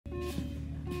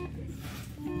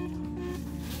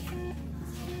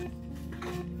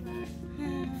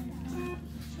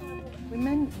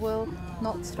will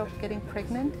not stop getting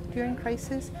pregnant during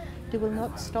crisis. They will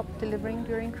not stop delivering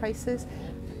during crisis.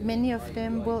 Many of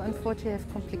them will unfortunately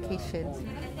have complications.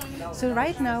 So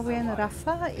right now we're in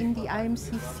Rafah in the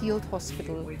IMC field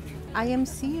hospital.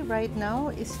 IMC right now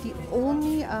is the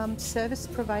only service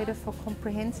provider for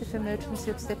comprehensive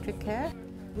emergency obstetric care.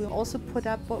 We also put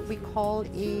up what we call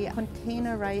a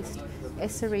containerized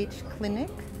SRH clinic.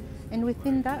 And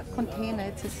within that container,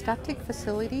 it's a static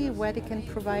facility where they can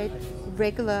provide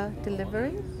regular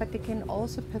delivery, but they can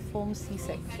also perform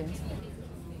C-sections.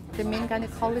 The main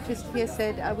gynecologist here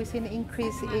said we see an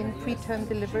increase in preterm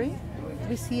delivery.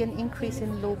 We see an increase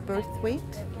in low birth weight.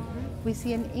 We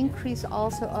see an increase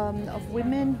also of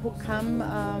women who come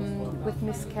with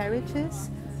miscarriages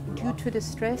due to the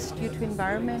stress, due to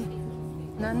environment.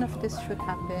 None of this should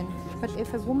happen. But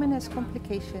if a woman has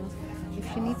complications,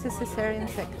 if she needs a cesarean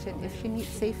section, if she needs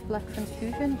safe blood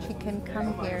transfusion, she can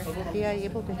come here. They are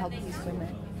able to help these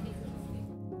women.